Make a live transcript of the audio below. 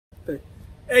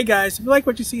Hey guys, if you like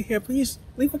what you see here, please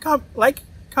leave a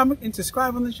comment, and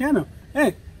subscribe on the channel.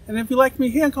 Hey, and if you like me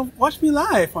here, come watch me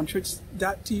live on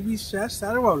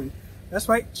twitch.tv/Shadowroninn. That's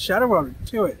right, Shadowroninn.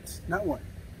 2 hits, not 1,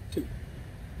 2.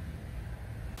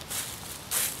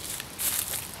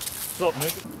 What's up,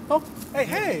 nigga? Oh,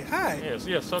 hey, hi. Yes,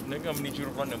 what's up, nigga? I'm gonna need you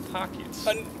to run them pockets.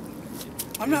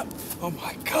 I'm not. Oh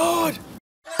my god.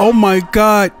 Oh my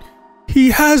god.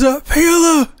 He has a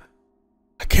peeler.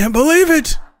 I can't believe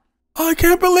it. I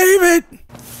can't believe it.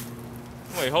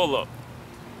 Wait, hold up.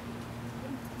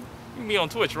 You me on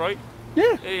Twitch, right?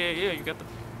 Yeah. Yeah. You got the.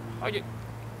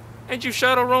 Ain't you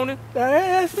Shadowroninn?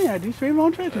 That's me. I do stream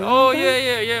on Twitch. Oh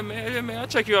yeah, man. I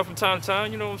check you out from time to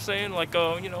time. You know what I'm saying? Like,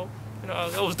 you know,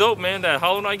 that was dope, man. That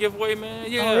Hollow Knight giveaway,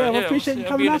 man. Yeah. I appreciate you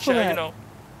coming out for that. You know.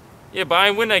 Yeah, but I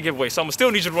ain't win that giveaway, so I'm gonna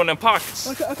still need you to run them pockets.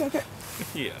 Okay.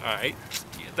 Yeah, all right.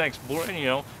 Yeah, thanks, boy. And, you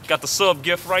know, got the sub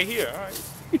gift right here. All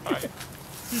right.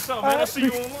 Peace out, man. I'll see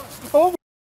you online. Oh.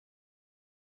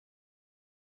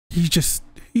 He just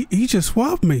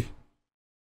swabbed me.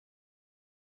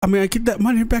 I mean, I get that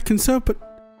money back in sub, but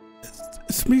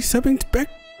it's me subbing back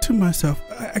to myself.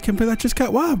 I can't believe I just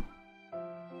got robbed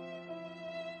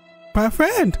by a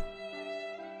friend.